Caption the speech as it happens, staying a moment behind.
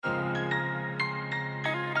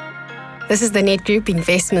This is the Nedgroup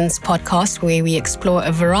Investments podcast where we explore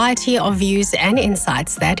a variety of views and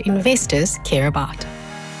insights that investors care about.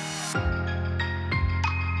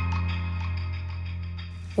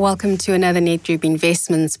 Welcome to another Nedgroup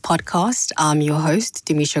Investments podcast. I'm your host,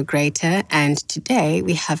 Demisha Greater, and today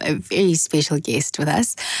we have a very special guest with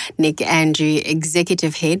us, Nic Andrew,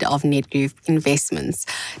 Executive Head of Nedgroup Investments.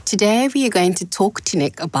 Today we are going to talk to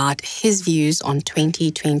Nic about his views on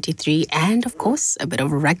 2023 and, of course, a bit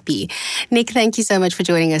of rugby. Nic, thank you so much for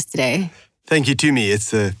joining us today. Thank you to me.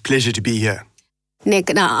 It's a pleasure to be here.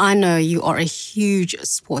 Nic, now I know you are a huge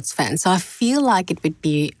sports fan, so I feel like it would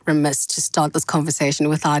be remiss to start this conversation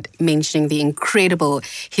without mentioning the incredible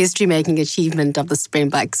history-making achievement of the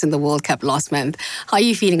Springboks in the World Cup last month. How are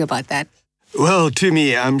you feeling about that? Well, to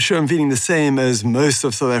me, I'm sure I'm feeling the same as most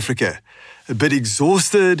of South Africa. A bit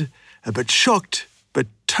exhausted, a bit shocked, but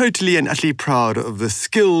totally and utterly proud of the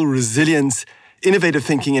skill, resilience, innovative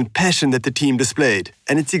thinking and passion that the team displayed.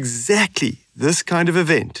 And it's exactly this kind of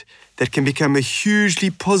event that can become a hugely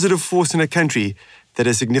positive force in a country that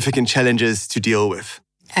has significant challenges to deal with.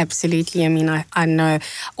 Absolutely. I mean, I know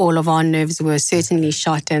all of our nerves were certainly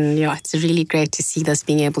shot, and it's really great to see this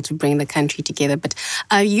being able to bring the country together. But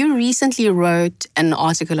you recently wrote an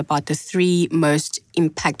article about the 3 most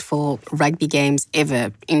impactful rugby games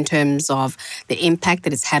ever in terms of the impact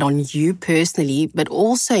that it's had on you personally, but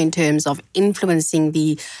also in terms of influencing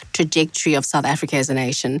the trajectory of South Africa as a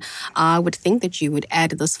nation. I would think that you would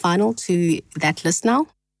add this final to that list now.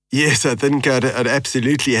 Yes, I think I'd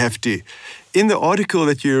absolutely have to. In the article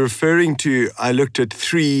that you're referring to, I looked at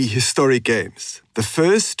 3 historic games. The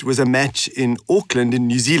first was a match in Auckland in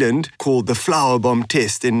New Zealand called the Flower Bomb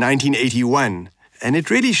Test in 1981. And it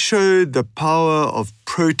really showed the power of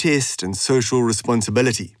protest and social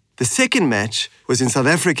responsibility. The second match was in South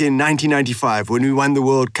Africa in 1995 when we won the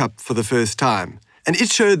World Cup for the first time. And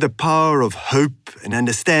it showed the power of hope and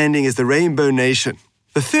understanding as the Rainbow Nation.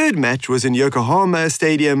 The third match was in Yokohama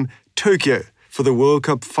Stadium, Tokyo, for the World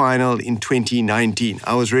Cup final in 2019.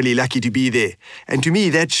 I was really lucky to be there. And to me,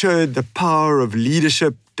 that showed the power of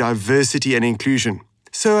leadership, diversity, and inclusion.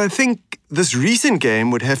 So I think this recent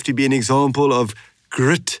game would have to be an example of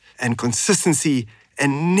grit and consistency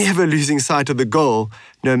and never losing sight of the goal,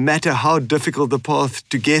 no matter how difficult the path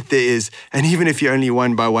to get there is, and even if you only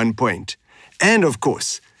won by 1 point. And of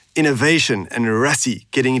course, innovation and Rassie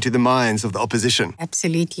getting into the minds of the opposition.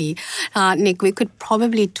 Absolutely. Nic, we could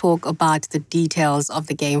probably talk about the details of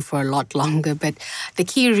the game for a lot longer, but the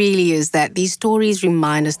key really is that these stories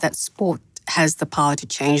remind us that sport has the power to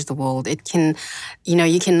change the world. It can,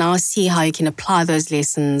 you can now see how you can apply those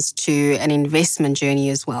lessons to an investment journey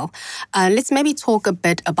as well. Let's maybe talk a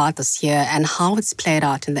bit about this here and how it's played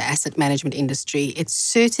out in the asset management industry. It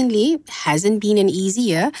certainly hasn't been an easy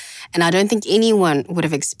year, and I don't think anyone would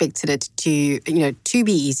have expected it to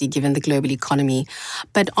be easy given the global economy.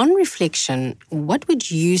 But on reflection, what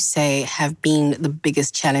would you say have been the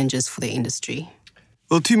biggest challenges for the industry?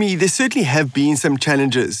 Well, to me, there certainly have been some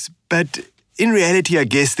challenges, but in reality, I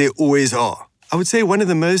guess there always are. I would say one of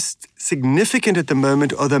the most significant at the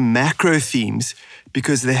moment are the macro themes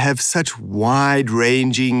because they have such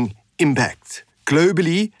wide-ranging impact.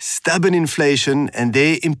 Globally, stubborn inflation and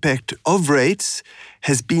their impact of rates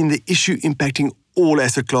has been the issue impacting all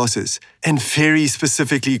asset classes, and very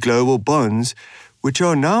specifically global bonds, which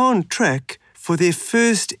are now on track for their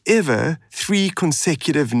first ever 3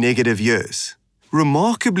 consecutive negative years.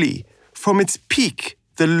 Remarkably, from its peak,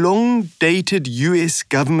 the long-dated US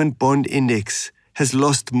government bond index has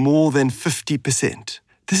lost more than 50%.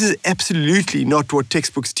 This is absolutely not what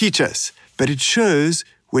textbooks teach us, but it shows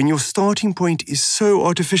when your starting point is so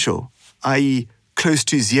artificial, i.e. close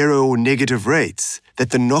to 0 or negative rates,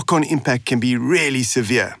 that the knock-on impact can be really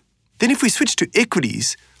severe. Then if we switch to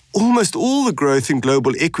equities, almost all the growth in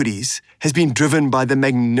global equities has been driven by the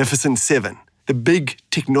Magnificent 7, the big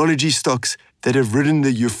technology stocks that have ridden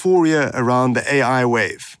the euphoria around the AI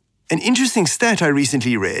wave. An interesting stat I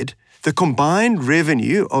recently read, the combined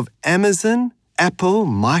revenue of Amazon, Apple,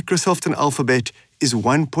 Microsoft and Alphabet is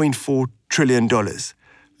 $1.4 trillion,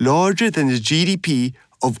 larger than the GDP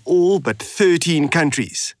of all but 13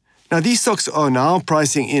 countries. Now, these stocks are now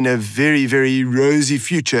pricing in a very, very rosy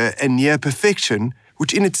future and near perfection,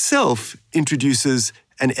 which in itself introduces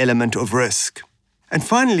an element of risk. And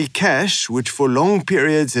finally, cash, which for long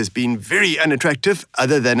periods has been very unattractive,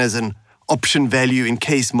 other than as an option value in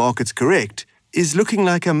case markets correct, is looking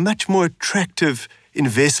like a much more attractive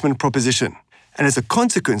investment proposition. And as a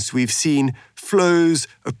consequence, we've seen flows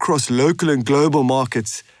across local and global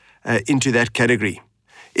markets into that category.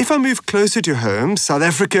 If I move closer to home, South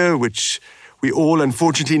Africa, which we all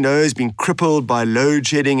unfortunately know has been crippled by load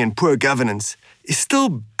shedding and poor governance, is still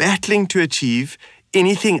battling to achieve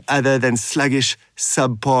anything other than sluggish,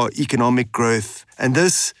 subpar economic growth. And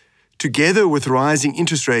this, together with rising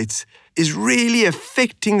interest rates, is really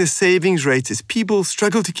affecting the savings rates as people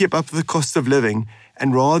struggle to keep up with the cost of living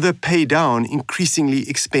and rather pay down increasingly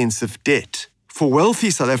expensive debt. For wealthy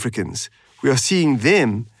South Africans, we are seeing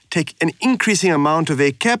them take an increasing amount of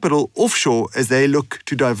their capital offshore as they look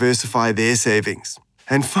to diversify their savings.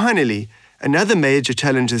 And finally, another major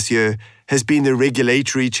challenge this year has been the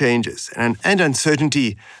regulatory changes and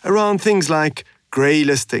uncertainty around things like grey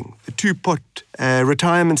listing, the two-pot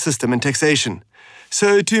retirement system and taxation.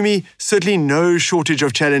 So to me, certainly no shortage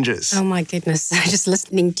of challenges. Oh my goodness, just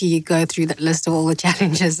listening to you go through that list of all the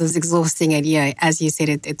challenges is exhausting. And yeah, as you said,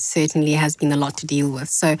 it certainly has been a lot to deal with.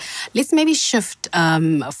 So let's maybe shift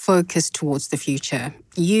focus towards the future.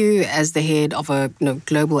 You, as the head of a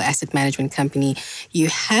global asset management company, you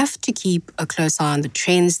have to keep a close eye on the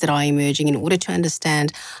trends that are emerging in order to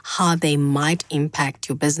understand how they might impact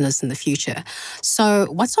your business in the future. So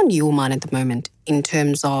what's on your mind at the moment in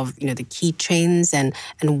terms of the key trends and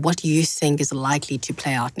what you think is likely to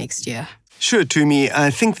play out next year? Sure, Tumi.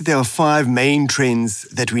 I think that there are 5 main trends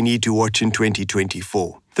that we need to watch in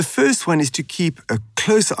 2024. The first one is to keep a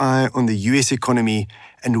close eye on the US economy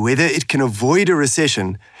and whether it can avoid a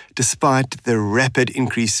recession despite the rapid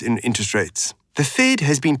increase in interest rates. The Fed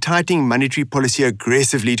has been tightening monetary policy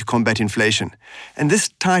aggressively to combat inflation, and this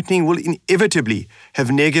tightening will inevitably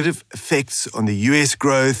have negative effects on the US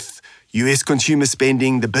growth, US consumer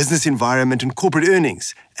spending, the business environment, and corporate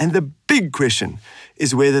earnings. And the big question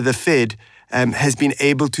is whether the Fed has been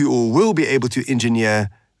able to or will be able to engineer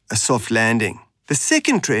a soft landing. The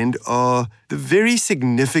second trend are the very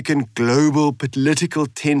significant global political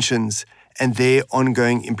tensions and their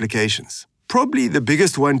ongoing implications. Probably the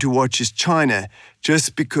biggest one to watch is China,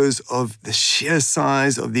 just because of the sheer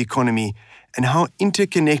size of the economy and how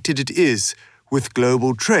interconnected it is with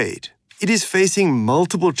global trade. It is facing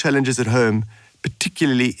multiple challenges at home,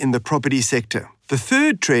 particularly in the property sector. The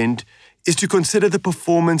third trend is to consider the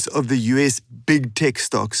performance of the US big tech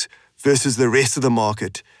stocks versus the rest of the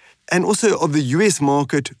market, and also of the US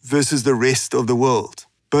market versus the rest of the world.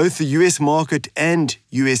 Both the US market and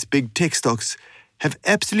US big tech stocks have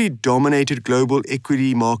absolutely dominated global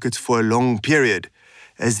equity markets for a long period,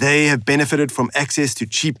 as they have benefited from access to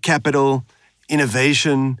cheap capital,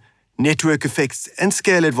 innovation, network effects, and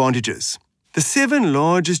scale advantages. The 7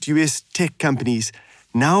 largest US tech companies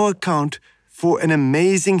now account for an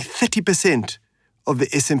amazing 30% of the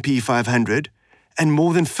S&P 500 and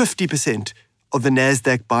more than 50% of the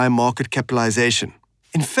Nasdaq by market capitalization.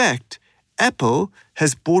 In fact, Apple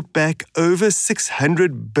has bought back over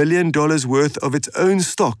 $600 billion worth of its own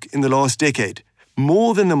stock in the last decade,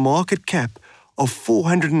 more than the market cap of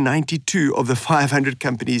 492 of the 500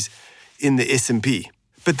 companies in the S&P.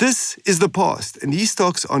 But this is the past, and these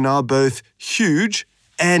stocks are now both huge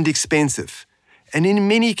and expensive, and in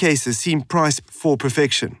many cases seem priced for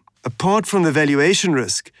perfection. Apart from the valuation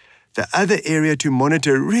risk, the other area to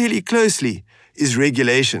monitor really closely is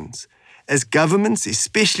regulations, as governments,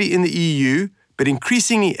 especially in the EU, but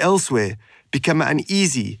increasingly elsewhere, become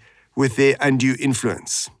uneasy with their undue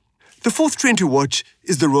influence. The fourth trend to watch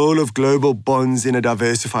is the role of global bonds in a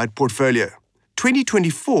diversified portfolio.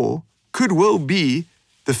 2024 could well be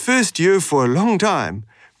the first year for a long time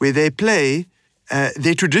where they play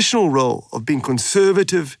their traditional role of being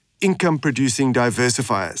conservative, income-producing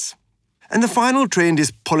diversifiers. And the final trend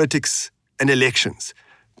is politics and elections,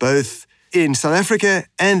 both in South Africa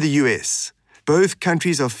and the US. Both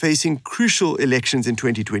countries are facing crucial elections in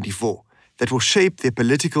 2024 that will shape their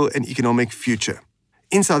political and economic future.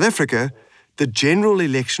 In South Africa, the general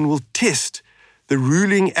election will test the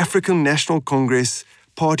ruling African National Congress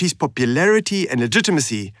party's popularity and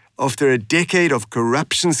legitimacy after a decade of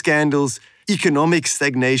corruption scandals, economic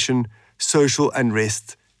stagnation, social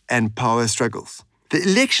unrest, and power struggles. The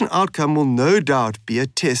election outcome will no doubt be a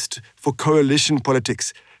test for coalition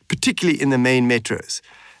politics, particularly in the main metros,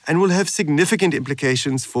 and will have significant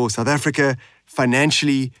implications for South Africa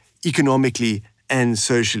financially, economically, and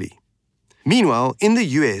socially. Meanwhile, in the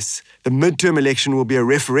US, the midterm election will be a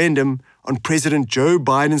referendum on President Joe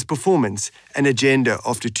Biden's performance and agenda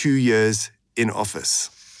after 2 years in office.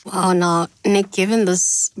 Well, now, Nic, given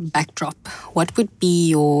this backdrop, what would be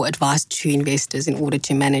your advice to investors in order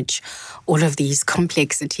to manage all of these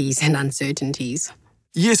complexities and uncertainties?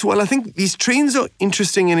 Yes, well, I think these trends are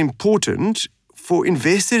interesting and important. For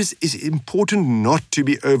investors, it's important not to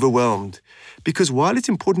be overwhelmed, because while it's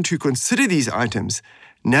important to consider these items,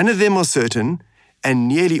 none of them are certain and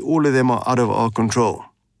nearly all of them are out of our control.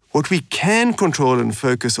 What we can control and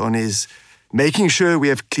focus on is making sure we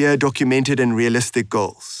have clear, documented and realistic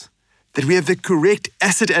goals, that we have the correct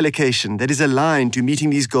asset allocation that is aligned to meeting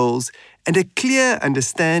these goals, and a clear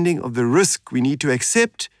understanding of the risk we need to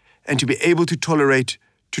accept and to be able to tolerate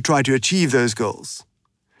to try to achieve those goals.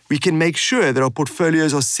 We can make sure that our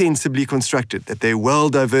portfolios are sensibly constructed, that they're well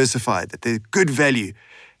diversified, that they're good value,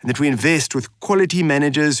 and that we invest with quality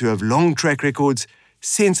managers who have long track records,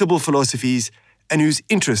 sensible philosophies, and whose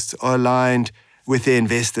interests are aligned with their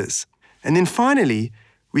investors. And then finally,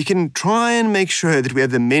 we can try and make sure that we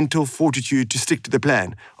have the mental fortitude to stick to the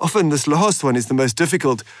plan. Often this last one is the most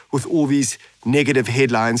difficult with all these negative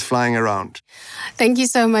headlines flying around. Thank you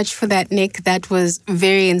so much for that, Nic. That was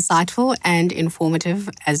very insightful and informative,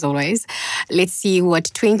 as always. Let's see what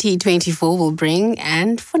 2024 will bring.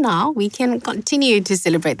 And for now, we can continue to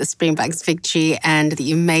celebrate the Springboks victory and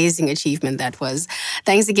the amazing achievement that was.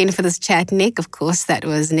 Thanks again for this chat, Nic. Of course, that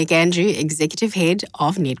was Nic Andrew, Executive Head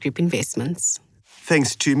of Nedgroup Investments.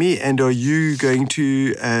 Thanks to me. And are you going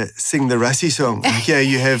to sing the Rassie song? Here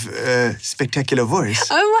you have a spectacular voice.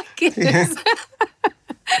 Oh my goodness.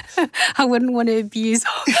 I wouldn't want to abuse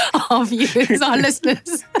our viewers, our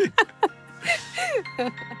listeners.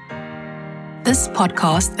 This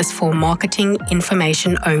podcast is for marketing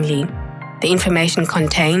information only. The information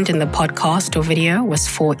contained in the podcast or video was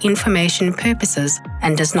for information purposes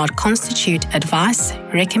and does not constitute advice,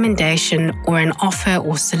 recommendation, or an offer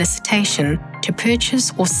or solicitation to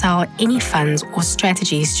purchase or sell any funds or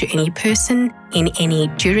strategies to any person in any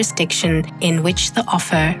jurisdiction in which the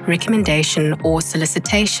offer, recommendation, or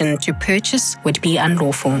solicitation to purchase would be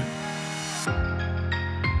unlawful.